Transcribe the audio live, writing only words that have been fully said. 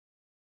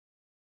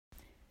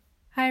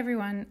Hi,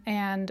 everyone,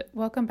 and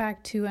welcome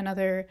back to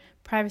another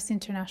Privacy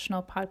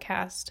International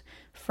podcast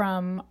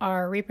from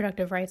our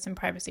Reproductive Rights and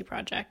Privacy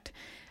Project.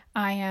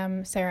 I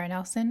am Sarah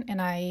Nelson,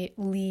 and I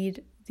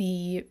lead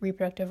the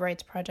Reproductive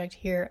Rights Project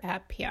here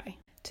at PI.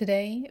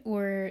 Today,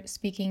 we're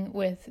speaking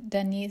with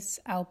Denise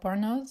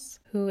Albornoz,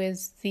 who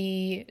is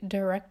the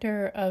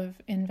Director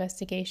of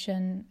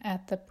Investigation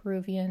at the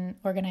Peruvian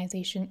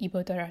organization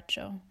Ibo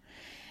Derecho.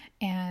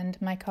 And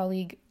my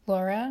colleague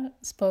Laura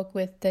spoke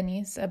with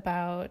Denise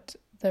about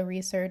the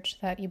research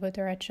that Ibo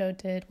Derecho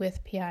did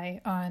with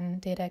PI on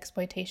data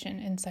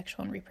exploitation in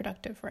sexual and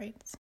reproductive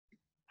rights.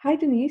 Hi,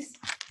 Denise.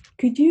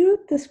 Could you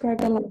describe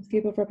the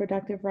landscape of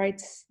reproductive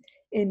rights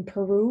in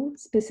Peru,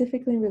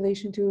 specifically in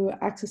relation to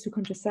access to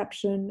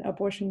contraception,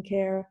 abortion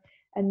care,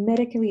 and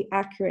medically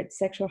accurate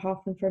sexual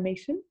health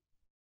information?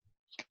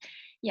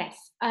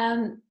 Yes.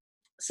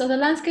 So the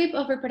landscape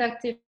of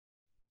reproductive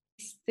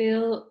is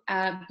still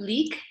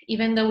bleak.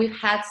 Even though we've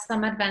had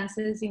some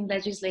advances in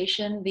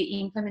legislation,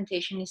 the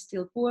implementation is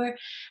still poor.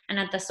 And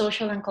at the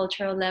social and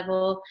cultural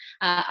level,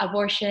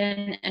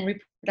 abortion and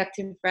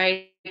reproductive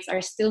rights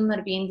are still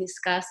not being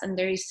discussed, and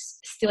there is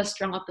still a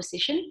strong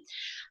opposition.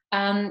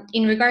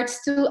 In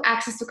regards to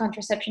access to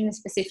contraception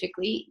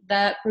specifically,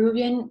 the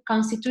Peruvian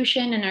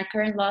constitution and our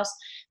current laws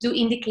do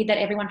indicate that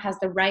everyone has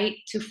the right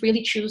to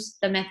freely choose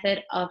the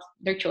method of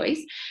their choice.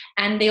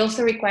 And they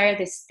also require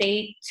the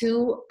state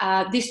to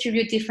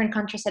distribute different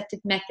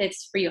contraceptive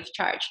methods free of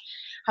charge.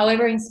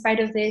 However, in spite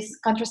of this,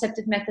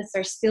 contraceptive methods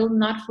are still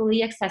not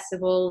fully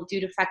accessible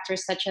due to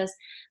factors such as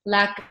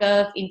lack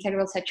of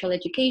integral sexual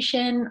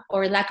education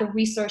or lack of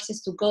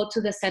resources to go to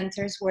the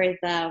centers where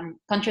the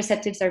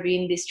contraceptives are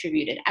being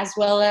distributed, as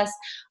well as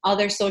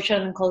other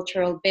social and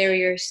cultural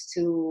barriers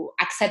to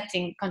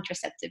accepting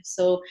contraceptives.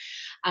 So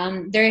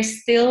there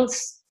is still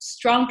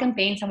strong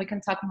campaigns, and we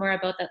can talk more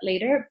about that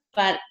later,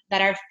 but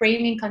that are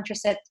framing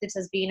contraceptives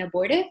as being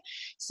abortive.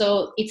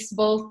 So it's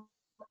both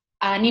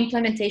an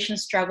implementation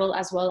struggle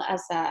as well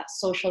as a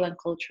social and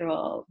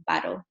cultural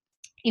battle.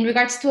 In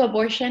regards to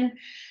abortion,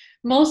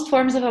 most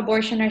forms of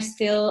abortion are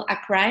still a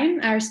crime,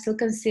 are still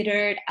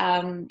considered,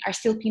 are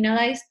still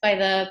penalized by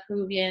the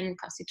Peruvian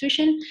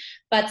constitution.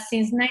 But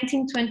since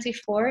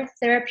 1924,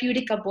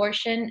 therapeutic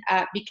abortion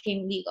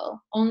became legal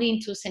only in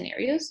two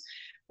scenarios: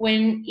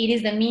 when it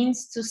is the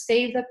means to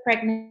save the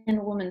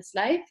pregnant woman's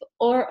life,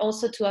 or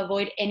also to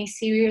avoid any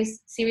serious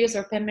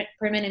or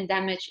permanent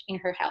damage in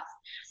her health.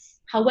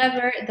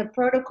 However, the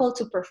protocol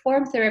to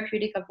perform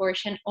therapeutic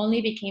abortion only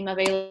became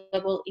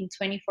available in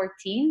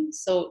 2014,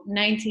 so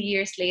 90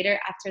 years later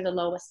after the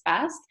law was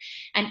passed.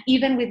 And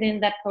even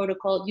within that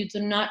protocol, you do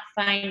not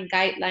find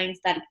guidelines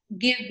that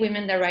give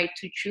women the right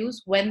to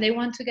choose when they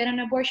want to get an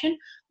abortion,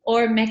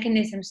 or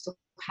mechanisms to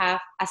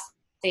have a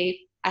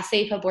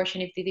safe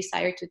abortion if they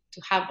desire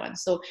to have one.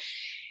 So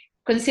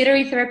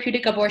considering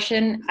therapeutic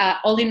abortion,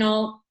 all in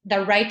all,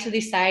 the right to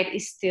decide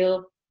is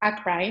still a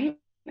crime.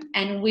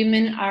 And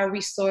women are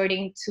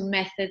resorting to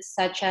methods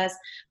such as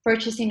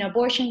purchasing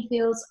abortion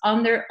pills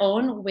on their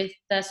own with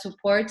the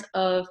support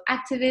of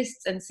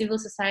activists and civil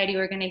society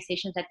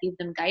organizations that give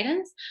them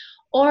guidance,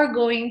 or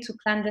going to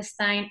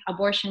clandestine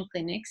abortion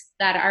clinics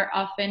that are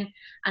often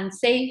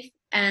unsafe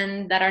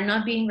and that are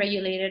not being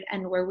regulated,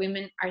 and where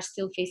women are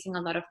still facing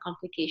a lot of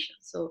complications.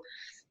 So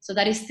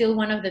that is still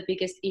one of the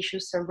biggest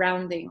issues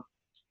surrounding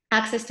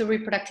access to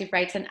reproductive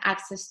rights and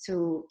access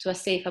to a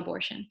safe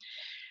abortion.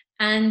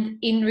 And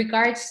in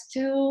regards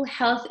to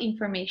health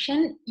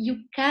information, you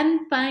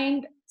can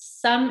find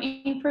some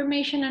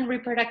information on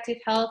reproductive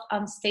health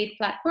on state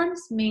platforms,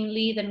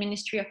 mainly the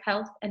Ministry of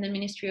Health and the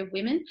Ministry of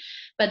Women,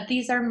 but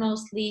these are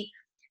mostly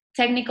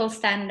technical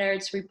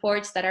standards,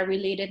 reports that are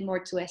related more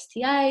to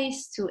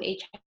STIs, to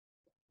HIV,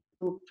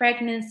 to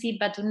pregnancy,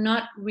 but do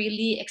not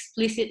really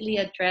explicitly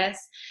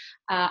address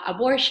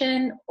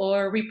abortion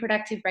or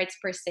reproductive rights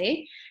per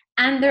se.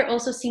 And there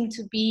also seem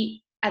to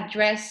be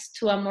addressed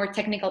to a more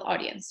technical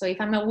audience. So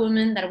if I'm a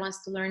woman that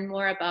wants to learn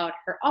more about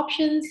her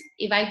options,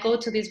 if I go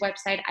to this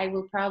website, I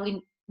will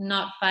probably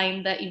not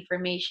find the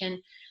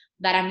information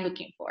that I'm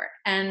looking for.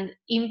 And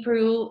in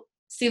Peru,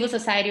 civil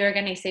society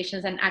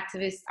organizations and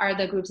activists are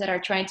the groups that are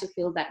trying to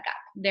fill that gap.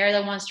 They're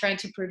the ones trying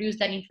to produce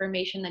that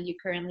information that you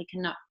currently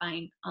cannot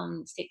find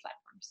on state platforms.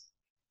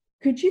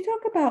 Could you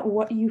talk about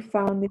what you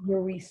found in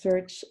your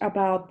research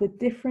about the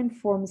different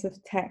forms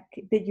of tech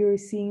that you're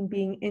seeing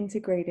being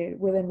integrated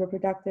within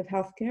reproductive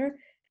healthcare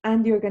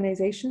and the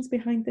organizations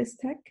behind this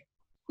tech?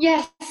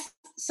 Yes.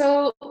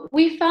 So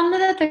we found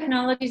that the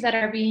technologies that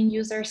are being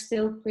used are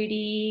still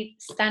pretty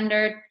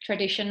standard,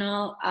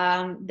 traditional.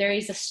 There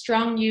is a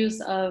strong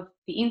use of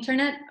the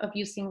internet, of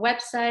using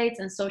websites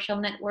and social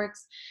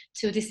networks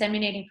to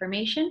disseminate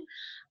information.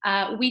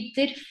 We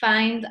did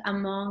find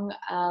among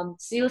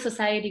civil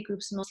society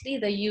groups mostly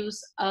the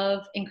use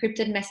of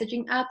encrypted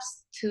messaging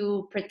apps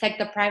to protect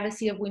the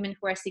privacy of women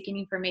who are seeking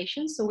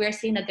information. So we're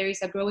seeing that there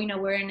is a growing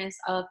awareness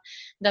of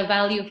the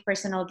value of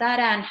personal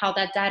data and how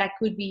that data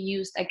could be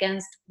used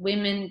against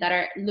women that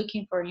are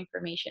looking for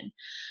information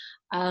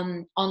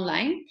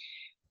online.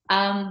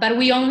 But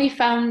we only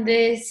found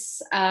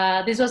this,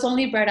 this was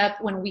only brought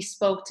up when we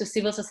spoke to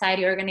civil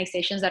society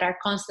organizations that are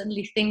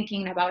constantly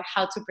thinking about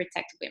how to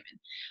protect women.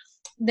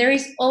 There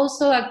is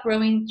also a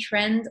growing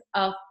trend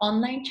of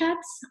online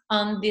chats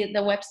on the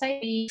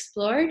website we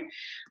explored,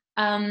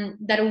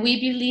 that we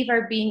believe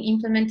are being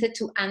implemented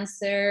to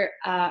answer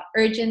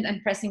urgent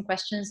and pressing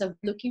questions of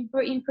looking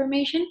for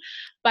information.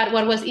 But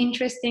what was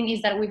interesting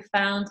is that we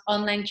found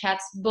online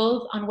chats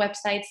both on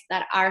websites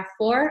that are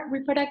for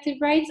reproductive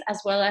rights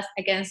as well as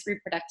against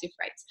reproductive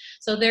rights.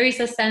 So there is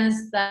a sense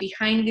that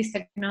behind these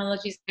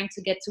technologies trying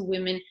to get to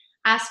women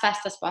as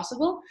fast as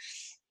possible,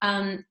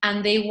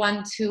 and they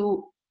want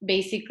to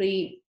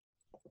basically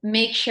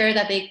make sure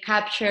that they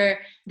capture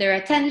their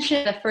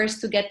attention, the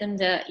first to get them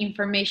the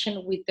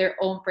information with their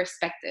own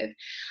perspective.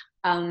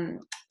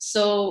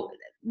 So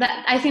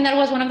that, I think that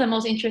was one of the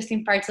most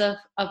interesting parts of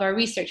our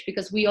research,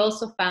 because we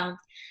also found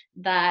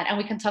that, and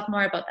we can talk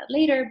more about that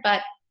later,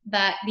 but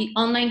that the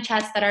online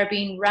chats that are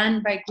being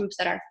run by groups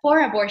that are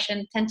for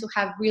abortion tend to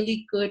have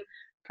really good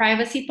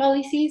privacy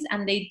policies,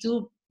 and they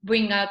do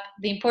bring up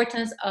the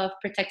importance of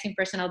protecting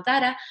personal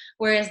data,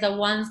 whereas the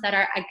ones that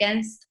are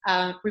against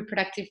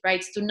reproductive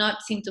rights do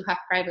not seem to have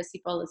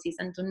privacy policies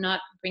and do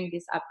not bring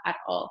this up at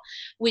all,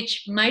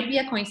 which might be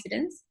a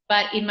coincidence,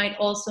 but it might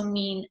also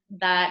mean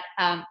that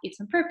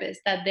it's on purpose,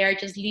 that they're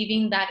just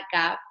leaving that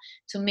gap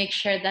to make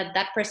sure that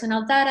that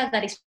personal data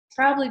that is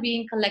probably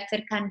being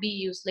collected can be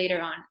used later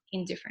on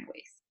in different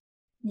ways.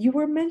 You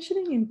were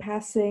mentioning in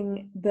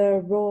passing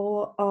the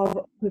role of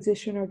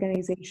opposition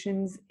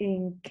organizations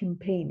in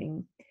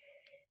campaigning.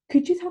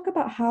 Could you talk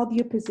about how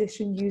the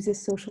opposition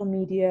uses social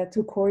media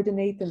to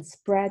coordinate and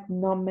spread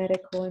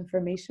non-medical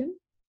information?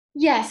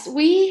 Yes,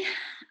 we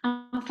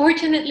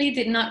unfortunately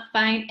did not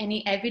find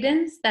any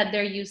evidence that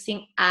they're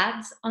using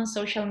ads on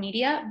social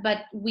media,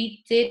 but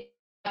we did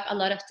have a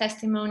lot of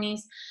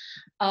testimonies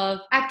of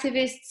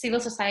activists, civil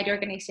society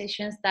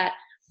organizations that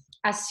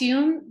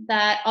assume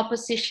that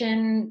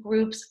opposition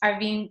groups are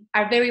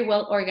very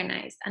well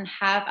organized and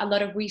have a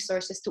lot of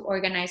resources to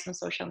organize on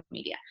social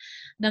media.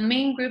 The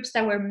main groups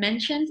that were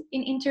mentioned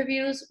in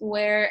interviews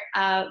were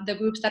the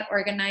groups that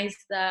organized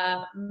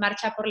the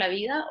Marcha por la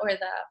Vida, or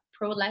the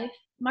pro-life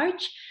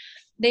march.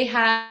 They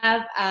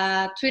have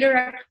a Twitter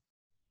account,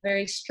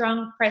 very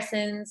strong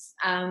presence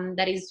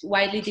that is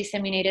widely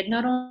disseminated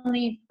not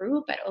only in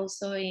Peru but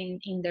also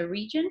in the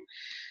region.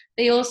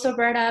 They also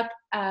brought up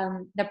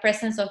the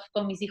presence of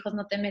Con mis hijos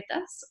no te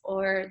metas,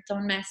 or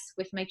Don't Mess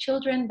with My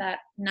Children, that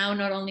now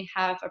not only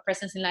have a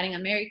presence in Latin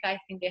America, I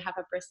think they have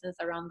a presence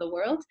around the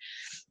world.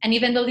 And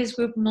even though this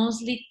group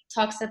mostly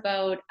talks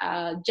about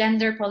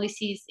gender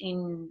policies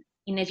in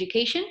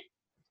education,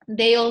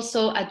 they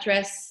also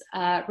address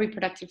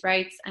reproductive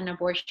rights and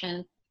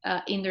abortion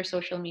in their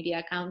social media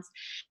accounts.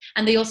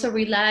 And they also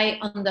rely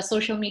on the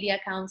social media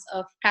accounts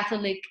of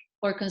Catholic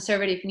or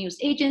conservative news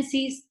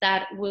agencies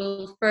that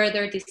will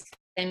further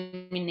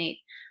disseminate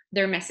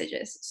their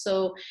messages.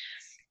 So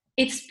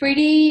it's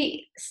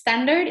pretty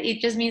standard. It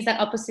just means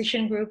that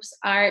opposition groups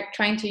are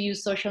trying to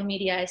use social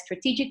media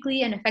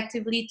strategically and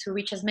effectively to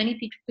reach as many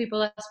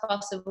people as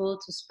possible,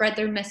 to spread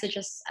their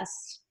messages as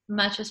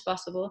much as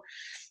possible,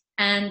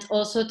 and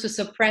also to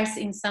suppress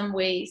in some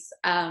ways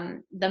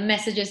the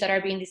messages that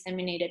are being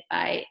disseminated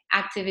by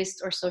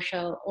activists or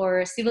social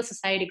or civil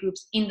society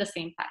groups in the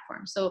same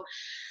platform.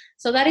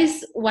 So that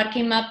is what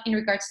came up in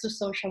regards to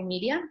social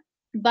media.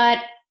 But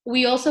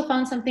we also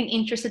found something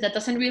interesting that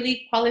doesn't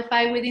really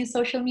qualify within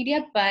social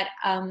media, but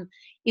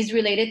is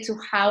related to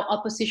how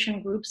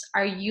opposition groups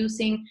are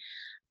using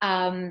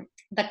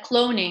the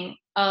cloning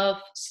of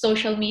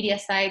social media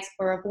sites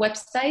or of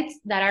websites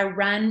that are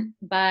run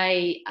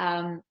by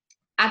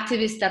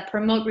activists that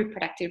promote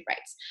reproductive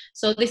rights.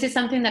 So this is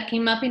something that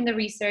came up in the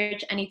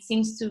research, and it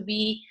seems to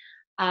be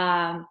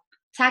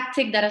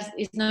tactic that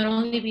is not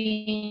only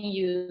being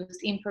used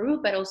in Peru,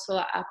 but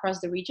also across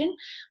the region.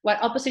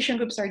 What opposition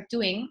groups are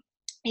doing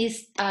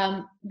is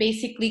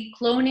basically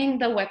cloning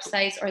the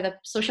websites or the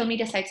social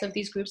media sites of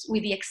these groups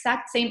with the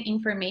exact same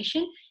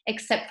information,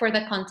 except for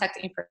the contact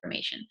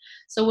information.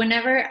 So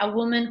whenever a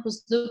woman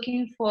who's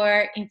looking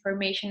for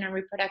information on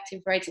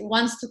reproductive rights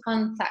wants to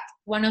contact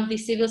one of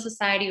these civil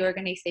society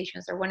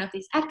organizations or one of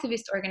these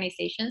activist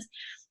organizations,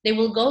 they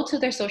will go to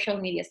their social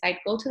media site,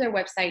 go to their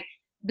website,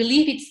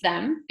 believe it's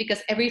them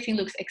because everything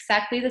looks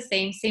exactly the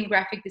same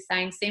graphic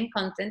design, same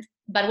content.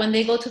 But when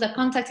they go to the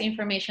contact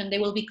information, they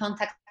will be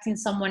contacting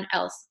someone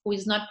else who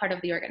is not part of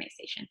the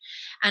organization.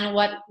 And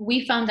what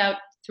we found out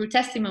through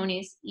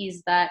testimonies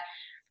is that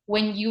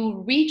when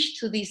you reach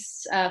to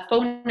these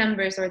phone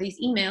numbers or these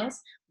emails,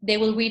 they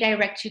will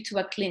redirect you to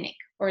a clinic,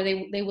 or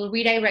they will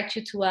redirect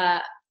you to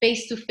a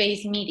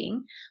face-to-face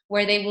meeting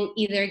where they will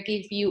either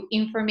give you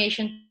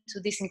information to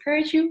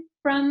disencourage you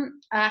from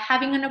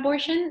having an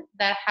abortion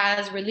that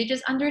has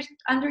religious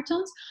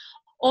undertones,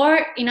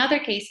 or in other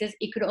cases,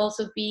 it could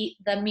also be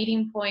the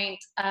meeting point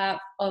of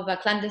a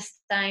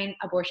clandestine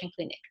abortion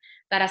clinic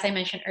that, as I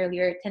mentioned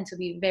earlier, tend to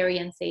be very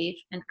unsafe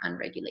and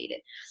unregulated.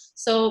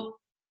 So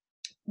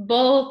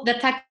the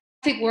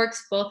tactic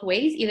works both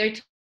ways, either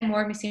to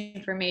more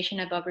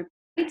misinformation about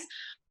rights,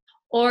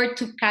 or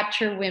to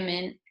capture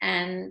women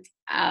and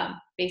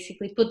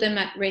basically put them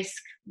at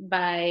risk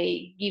by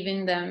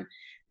giving them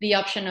the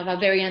option of a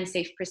very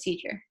unsafe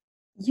procedure.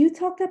 You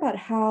talked about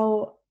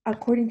how,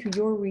 according to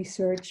your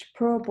research,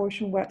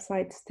 pro-abortion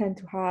websites tend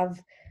to have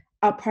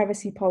a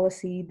privacy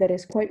policy that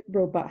is quite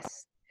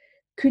robust.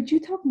 Could you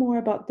talk more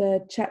about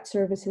the chat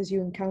services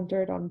you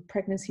encountered on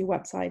pregnancy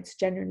websites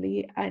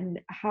generally and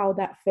how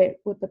that fit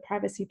with the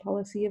privacy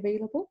policy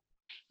available?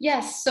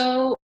 Yes,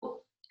 so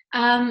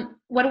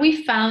what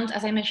we found,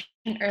 as I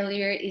mentioned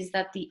earlier, is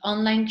that the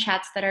online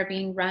chats that are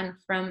being run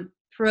from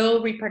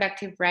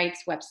pro-reproductive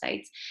rights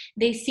websites,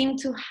 they seem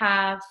to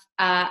have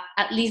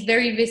at least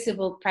very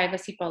visible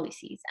privacy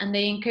policies, and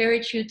they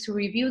encourage you to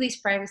review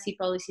these privacy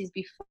policies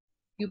before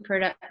you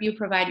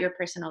provide your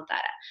personal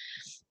data.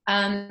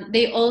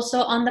 They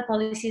also, on the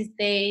policies,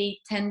 they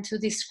tend to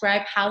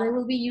describe how they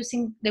will be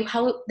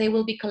how they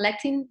will be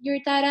collecting your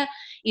data,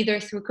 either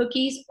through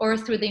cookies or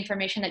through the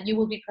information that you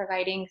will be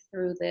providing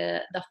through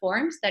the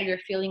forms that you're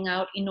filling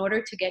out in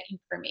order to get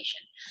information.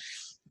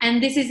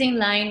 And this is in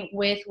line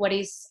with what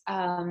is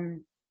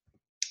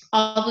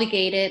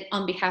obligated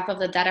on behalf of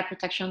the data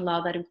protection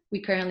law that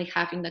we currently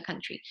have in the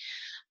country.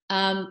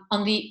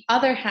 On the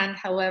other hand,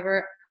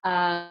 however,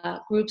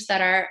 groups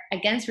that are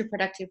against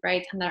reproductive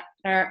rights and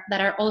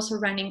that are also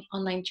running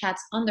online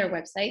chats on their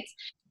websites,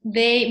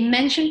 they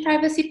mention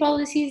privacy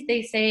policies.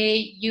 They say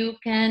you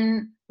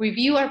can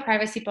review our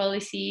privacy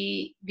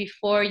policy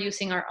before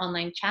using our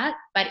online chat,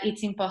 but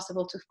it's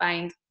impossible to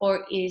find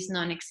or is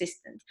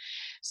non-existent.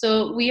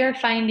 So we are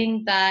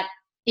finding that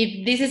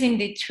if this is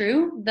indeed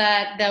true,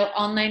 that the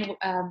online,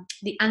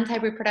 the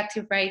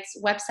anti-reproductive rights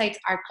websites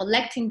are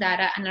collecting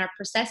data and are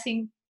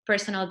processing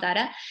personal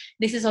data,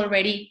 this is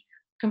already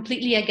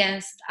completely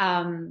against,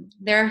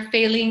 they're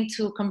failing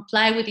to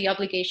comply with the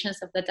obligations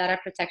of the data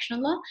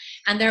protection law,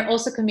 and they're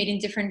also committing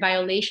different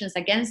violations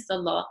against the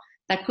law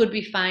that could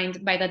be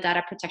fined by the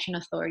data protection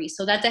authority.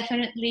 So that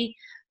definitely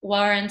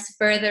warrants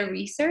further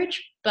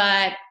research,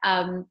 but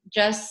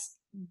just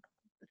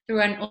through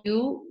an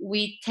overview,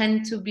 we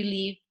tend to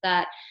believe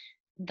that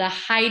the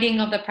hiding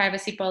of the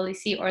privacy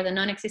policy or the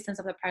non-existence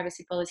of the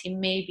privacy policy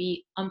may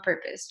be on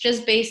purpose,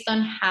 just based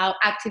on how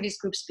activist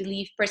groups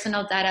believe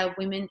personal data of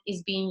women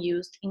is being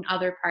used in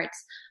other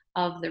parts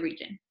of the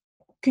region.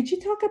 Could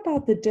you talk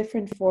about the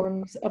different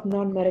forms of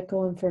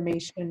non-medical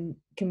information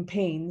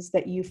campaigns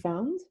that you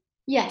found?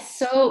 Yes,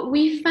 so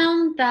we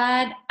found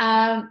that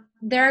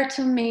there are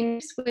two main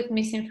with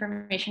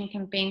misinformation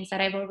campaigns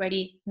that I've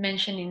already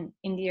mentioned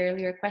in the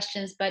earlier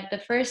questions, but the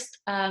first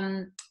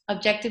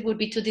objective would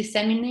be to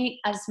disseminate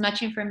as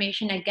much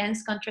information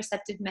against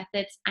contraceptive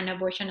methods and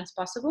abortion as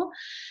possible.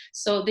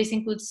 So this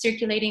includes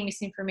circulating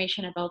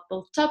misinformation about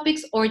both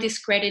topics or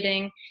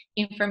discrediting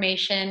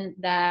information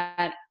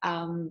that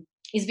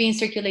is being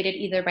circulated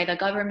either by the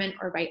government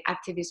or by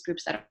activist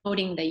groups that are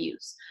promoting the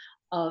use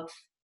of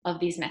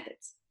these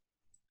methods.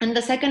 And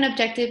the second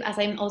objective, as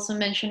I also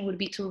mentioned, would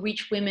be to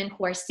reach women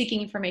who are seeking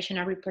information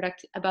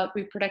about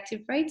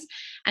reproductive rights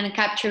and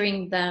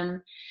capturing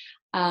them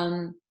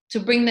to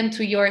bring them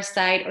to your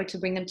side or to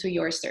bring them to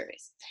your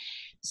service.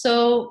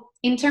 So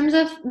in terms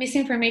of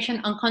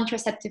misinformation on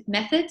contraceptive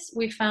methods,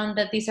 we found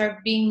that these are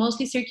being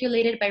mostly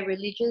circulated by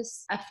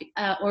religious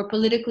or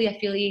politically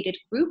affiliated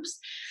groups.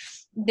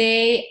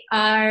 They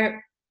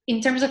are,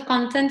 in terms of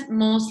content,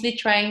 mostly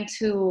trying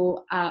to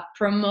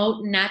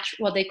promote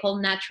what they call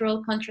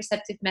natural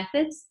contraceptive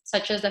methods,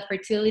 such as the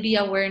fertility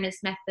awareness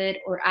method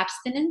or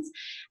abstinence,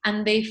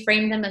 and they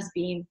frame them as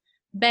being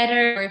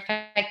better or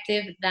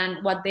effective than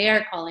what they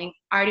are calling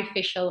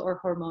artificial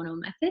or hormonal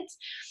methods.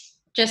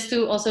 Just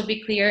to also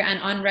be clear and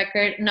on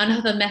record, none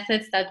of the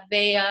methods that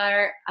they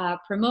are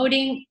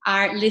promoting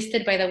are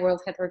listed by the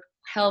World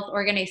Health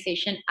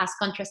Organization as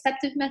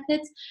contraceptive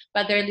methods,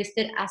 but they're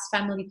listed as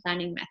family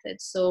planning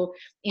methods. So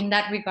in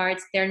that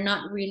regards, they're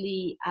not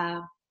really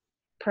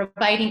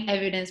providing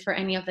evidence for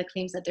any of the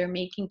claims that they're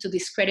making to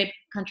discredit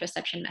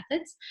contraception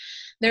methods.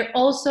 They're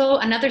also,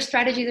 another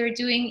strategy they're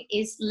doing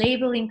is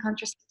labeling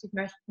contraceptive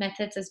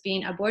methods as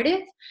being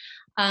abortive,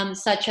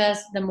 such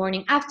as the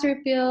morning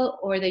after pill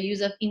or the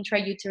use of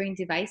intrauterine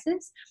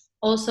devices,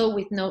 also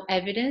with no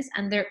evidence,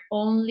 and they're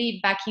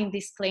only backing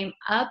this claim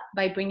up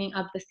by bringing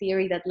up the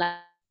theory that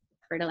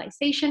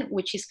fertilization,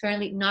 which is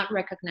currently not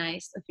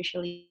recognized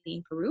officially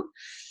in Peru.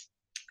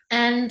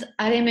 And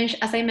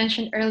as I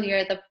mentioned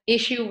earlier, the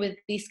issue with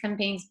these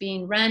campaigns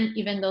being run,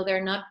 even though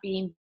they're not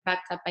being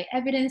backed up by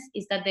evidence,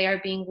 is that they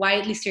are being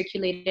widely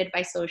circulated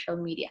by social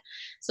media.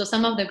 So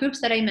some of the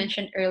groups that I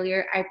mentioned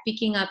earlier are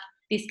picking up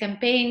these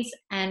campaigns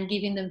and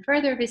giving them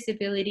further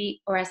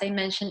visibility, or as I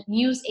mentioned,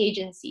 news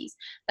agencies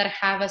that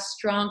have a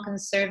strong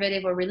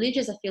conservative or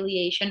religious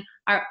affiliation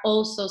are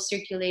also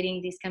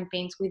circulating these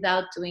campaigns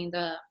without doing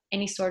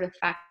any sort of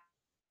fact.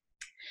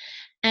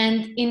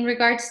 And in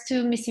regards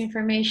to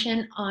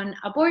misinformation on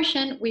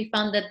abortion, we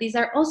found that these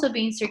are also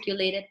being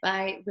circulated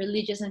by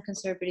religious and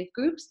conservative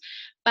groups,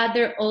 but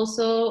they're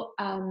also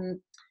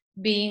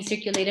being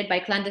circulated by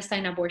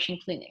clandestine abortion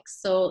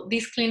clinics. So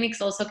these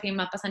clinics also came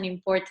up as an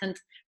important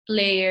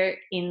player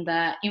in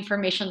the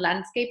information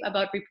landscape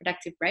about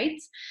reproductive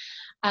rights.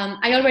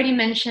 I already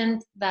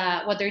mentioned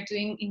what they're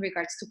doing in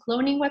regards to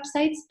cloning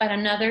websites, but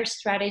another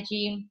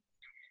strategy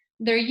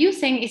they're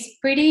using is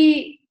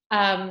pretty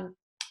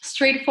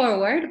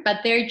straightforward, but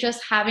they're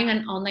just having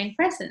an online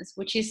presence,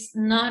 which is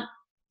not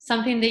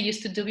something they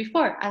used to do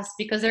before,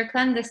 because they're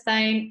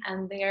clandestine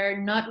and they're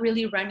not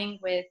really running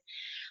with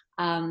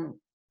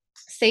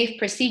safe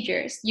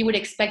procedures. You would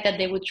expect that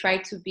they would try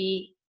to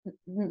be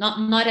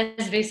not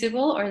as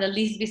visible or the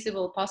least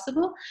visible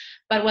possible.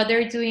 But what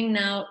they're doing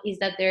now is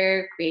that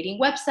they're creating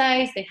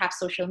websites, they have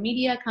social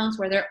media accounts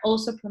where they're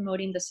also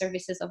promoting the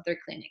services of their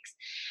clinics.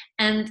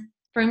 And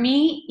for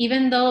me,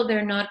 even though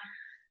they're not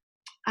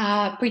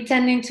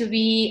pretending to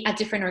be a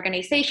different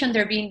organization,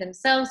 they're being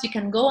themselves. You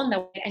can go on the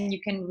web and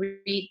you can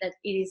read that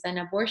it is an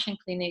abortion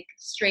clinic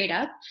straight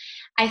up.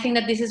 I think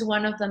that this is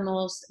one of the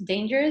most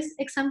dangerous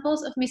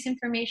examples of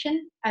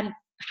misinformation and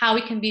how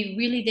it can be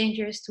really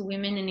dangerous to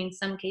women and in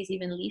some cases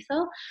even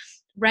lethal.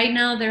 Right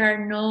now, there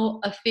are no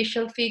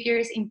official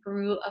figures in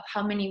Peru of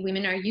how many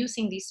women are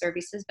using these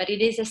services, but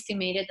it is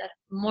estimated that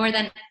more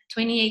than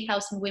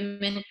 28,000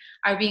 women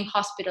are being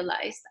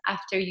hospitalized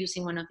after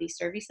using one of these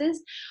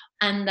services,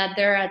 and that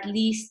there are at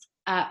least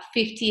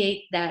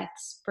 58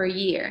 deaths per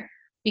year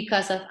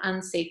because of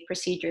unsafe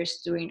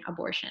procedures during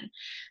abortion.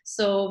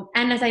 So,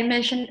 and as I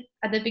mentioned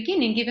at the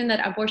beginning, given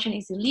that abortion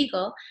is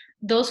illegal,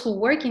 those who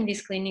work in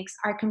these clinics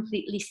are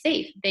completely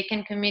safe. They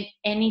can commit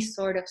any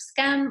sort of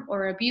scam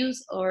or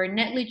abuse or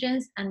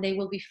negligence and they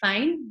will be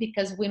fine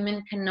because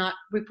women cannot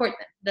report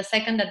them. The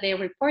second that they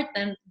report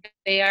them,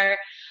 they are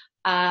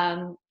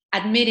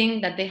admitting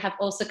that they have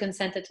also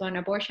consented to an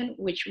abortion,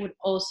 which would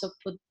also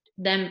put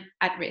them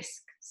at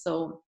risk.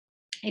 So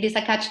it is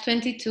a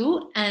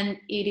catch-22, and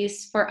it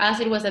is, for us,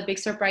 it was a big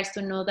surprise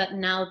to know that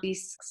now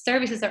these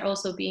services are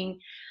also being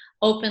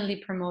openly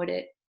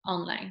promoted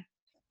online.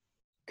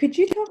 Could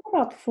you talk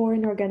about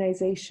foreign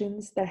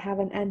organizations that have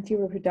an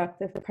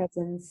anti-reproductive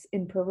presence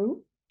in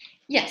Peru?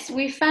 Yes,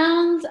 we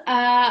found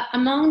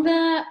among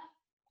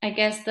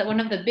one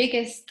of the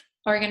biggest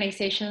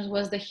organizations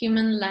was the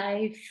Human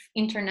Life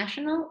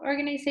International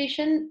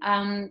organization.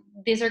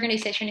 This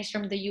organization is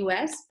from the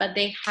US, but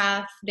they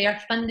are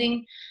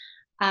funding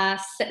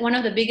one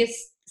of the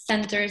biggest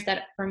centers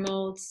that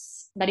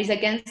is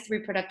against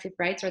reproductive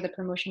rights or the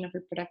promotion of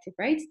reproductive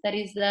rights. That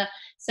is the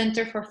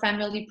Center for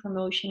Family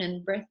Promotion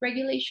and Birth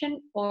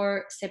Regulation,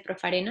 or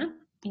CEPROFARENA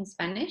in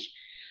Spanish.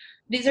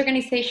 This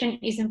organization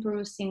is in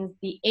Peru since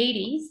the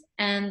 80s,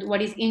 and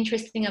what is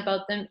interesting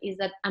about them is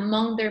that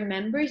among their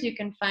members you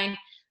can find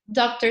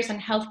doctors and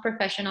health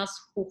professionals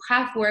who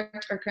have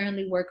worked or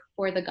currently work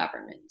for the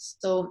government.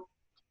 So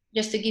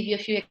just to give you a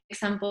few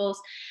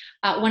examples,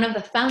 one of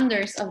the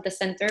founders of the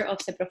center of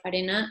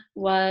CEPROFARENA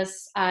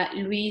was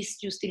Luis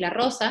Justi La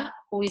Rosa,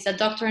 who is a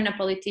doctor and a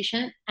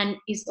politician, and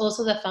is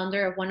also the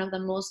founder of one of the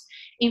most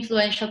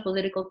influential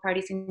political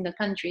parties in the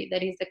country,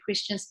 that is the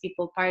Christian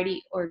People's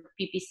Party, or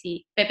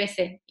PPC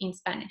in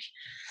Spanish.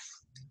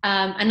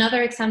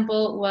 Another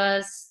example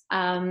was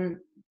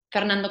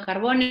Fernando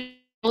Carbone,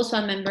 also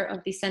a member of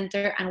the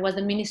center, and was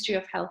the Ministry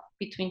of Health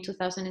between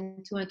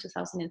 2002 and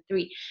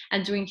 2003.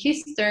 And during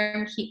his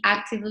term, he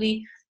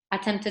actively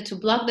attempted to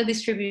block the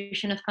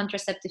distribution of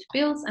contraceptive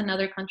pills and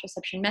other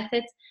contraception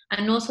methods,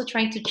 and also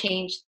trying to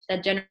change the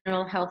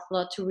general health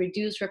law to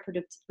reduce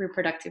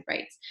reproductive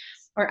rights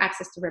or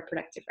access to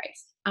reproductive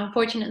rights.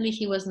 Unfortunately,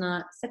 he was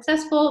not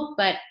successful,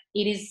 but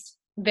it is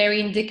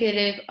very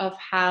indicative of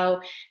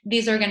how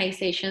these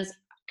organizations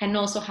can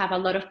also have a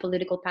lot of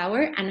political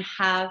power and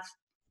have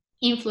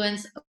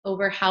influence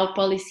over how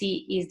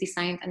policy is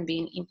designed and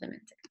being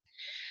implemented.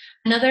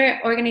 Another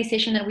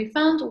organization that we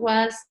found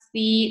was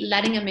the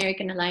Latin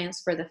American Alliance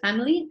for the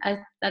Family.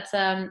 That's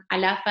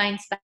ALAFA in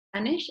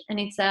Spanish, and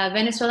it's a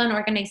Venezuelan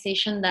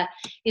organization that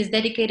is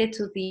dedicated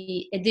to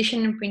the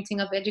edition and printing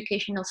of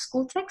educational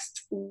school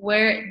texts,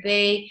 where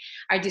they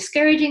are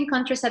discouraging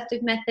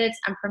contraceptive methods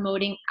and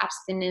promoting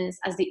abstinence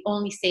as the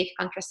only safe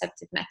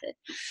contraceptive method.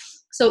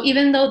 So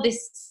even though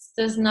this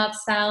does not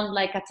sound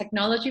like a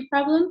technology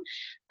problem,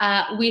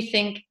 we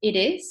think it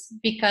is,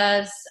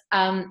 because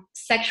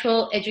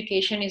sexual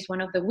education is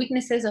one of the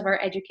weaknesses of our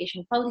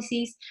education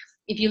policies.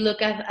 If you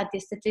look at the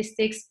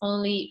statistics,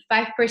 only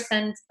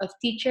 5% of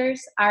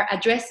teachers are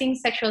addressing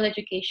sexual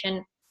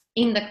education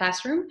in the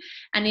classroom,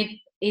 and it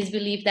is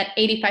believed that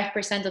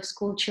 85% of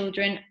school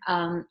children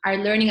are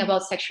learning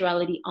about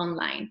sexuality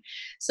online.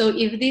 So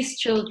if these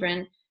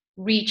children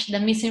reach the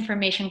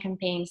misinformation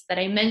campaigns that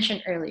I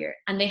mentioned earlier,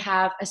 and they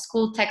have a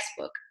school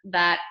textbook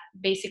that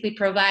basically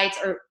provides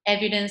or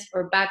evidence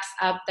or backs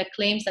up the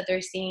claims that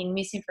they're seeing in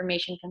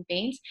misinformation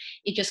campaigns,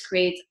 it just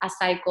creates a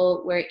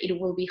cycle where it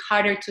will be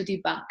harder to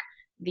debunk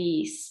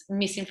these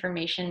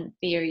misinformation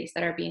theories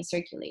that are being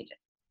circulated.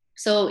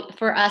 So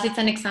for us, it's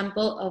an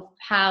example of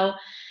how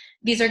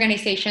these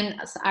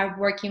organizations are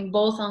working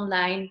both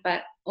online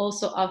but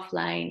also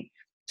offline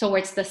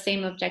towards the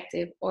same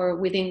objective or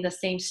within the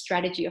same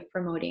strategy of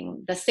promoting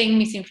the same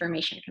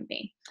misinformation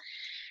campaign.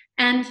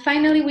 And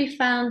finally, we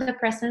found the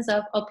presence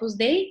of Opus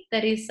Dei,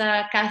 that is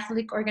a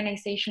Catholic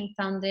organization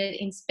founded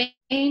in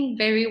Spain,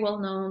 very well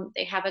known.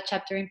 They have a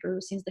chapter in Peru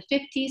since the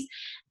 50s.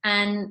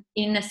 And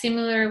in a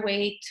similar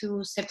way to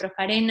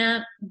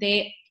Seprofarena,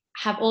 they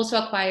have also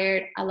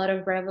acquired a lot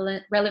of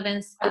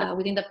relevance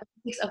within the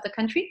politics of the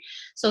country.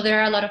 So there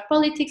are a lot of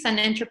politics and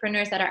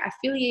entrepreneurs that are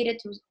affiliated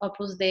to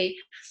Opus Dei.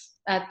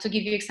 To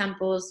give you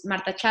examples,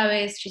 Marta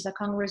Chavez, she's a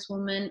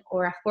congresswoman,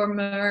 or a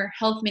former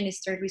health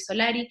minister, Luis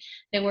Solari.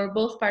 They were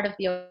both part of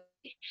the Opus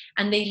Dei,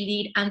 and they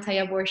lead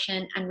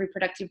anti-abortion and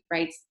reproductive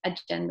rights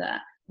agenda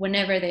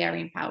whenever they are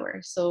in power.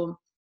 So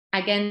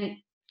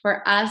again,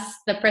 for us,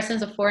 the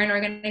presence of foreign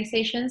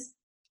organizations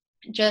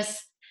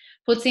just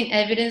puts in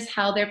evidence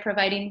how they're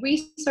providing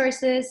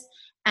resources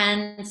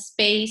and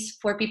space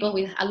for people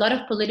with a lot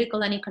of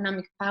political and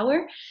economic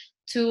power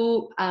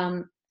to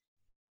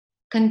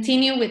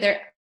continue with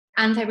their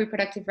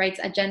anti-reproductive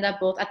rights agenda,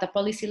 both at the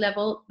policy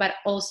level, but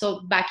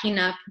also backing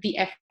up the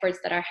efforts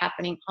that are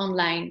happening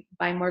online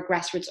by more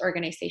grassroots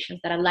organizations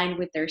that align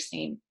with their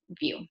same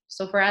view.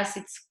 So for us,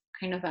 it's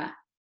kind of a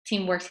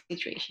teamwork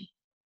situation.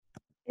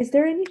 Is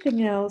there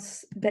anything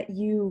else that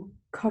you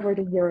covered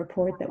in your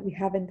report that we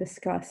haven't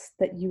discussed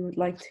that you would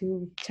like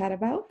to chat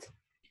about?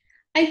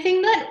 I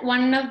think that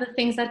one of the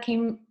things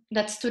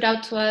that stood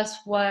out to us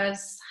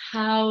was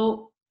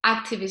how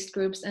activist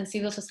groups and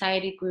civil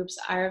society groups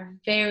are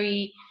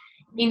very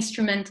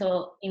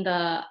instrumental in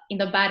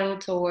the battle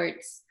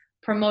towards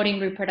promoting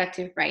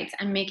reproductive rights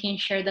and making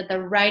sure that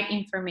the right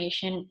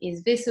information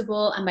is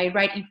visible. And by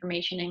right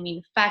information, I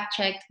mean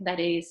fact-checked, that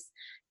is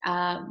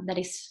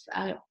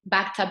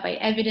backed up by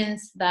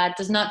evidence, that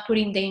does not put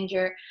in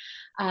danger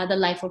the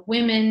life of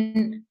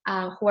women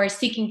who are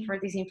seeking for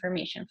this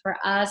information. For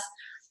us,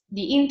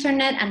 the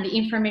internet and the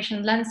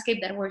information landscape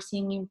that we're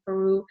seeing in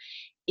Peru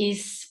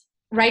is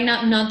right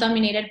now not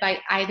dominated by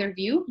either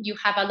view. You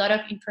have a lot of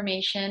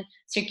information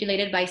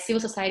circulated by civil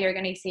society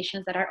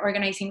organizations that are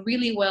organizing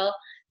really well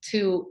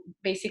to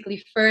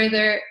basically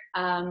further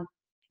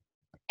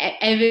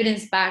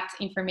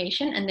evidence-backed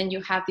information, and then you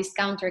have these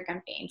counter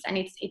campaigns, and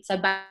it's a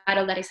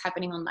battle that is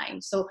happening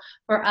online. So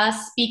for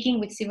us, speaking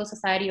with civil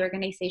society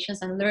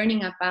organizations and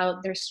learning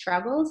about their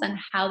struggles and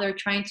how they're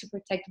trying to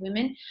protect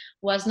women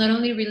was not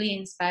only really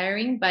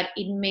inspiring, but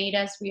it made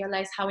us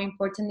realize how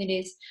important it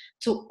is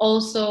to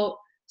also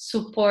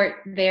support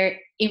their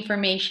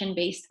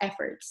information-based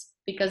efforts,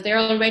 because they're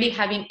already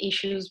having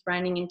issues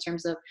running in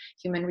terms of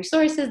human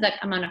resources, that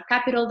amount of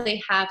capital they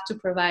have to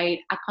provide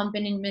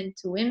accompaniment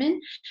to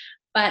women,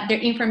 but their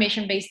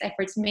information-based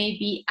efforts may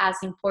be as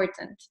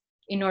important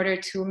in order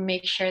to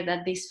make sure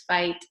that this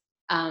fight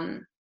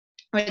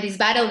or this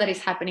battle that is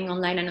happening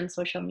online and on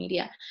social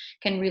media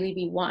can really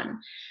be won.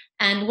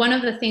 And one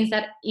of the things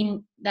that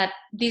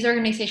these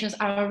organizations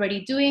are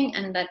already doing,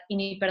 and that in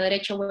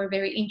Hiperderecho we're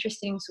very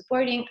interested in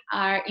supporting,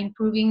 are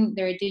improving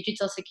their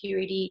digital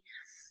security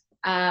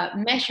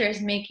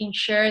measures, making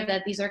sure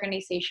that these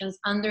organizations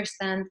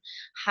understand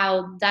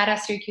how data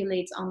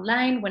circulates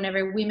online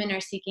whenever women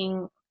are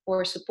seeking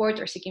for support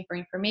or seeking for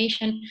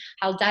information,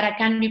 how data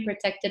can be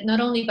protected not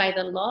only by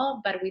the law,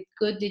 but with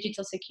good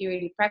digital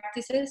security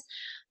practices.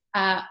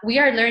 We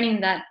are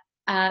learning that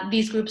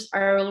these groups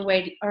are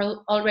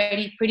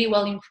already pretty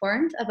well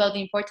informed about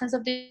the importance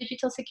of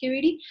digital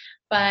security,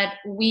 but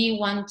we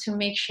want to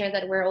make sure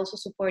that we're also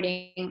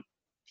supporting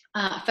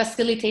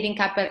facilitating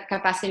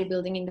capacity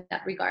building in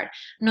that regard,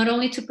 not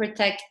only to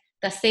protect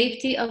the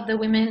safety of the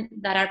women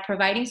that are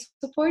providing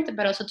support,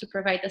 but also to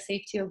provide the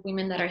safety of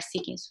women that are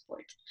seeking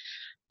support.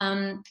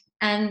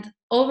 And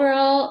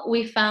overall,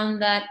 we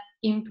found that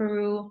in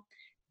Peru,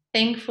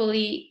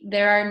 thankfully,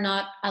 there are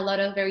not a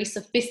lot of very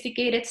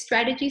sophisticated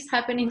strategies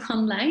happening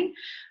online.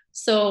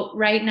 So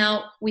right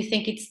now, we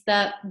think it's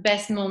the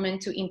best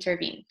moment to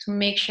intervene, to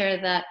make sure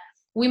that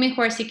women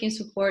who are seeking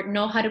support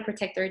know how to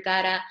protect their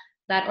data,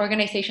 that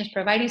organizations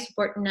providing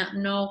support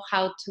know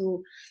how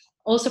to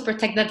also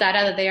protect the data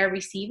that they are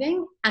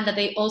receiving, and that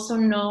they also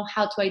know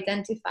how to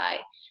identify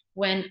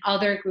when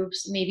other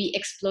groups may be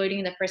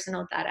exploiting the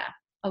personal data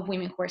of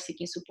women who are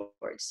seeking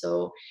support.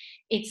 So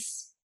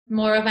it's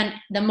more of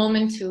the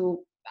moment to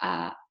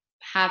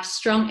have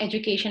strong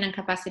education and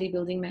capacity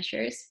building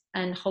measures,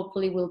 and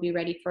hopefully we'll be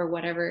ready for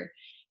whatever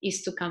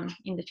is to come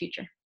in the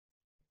future.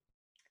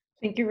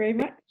 Thank you very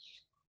much.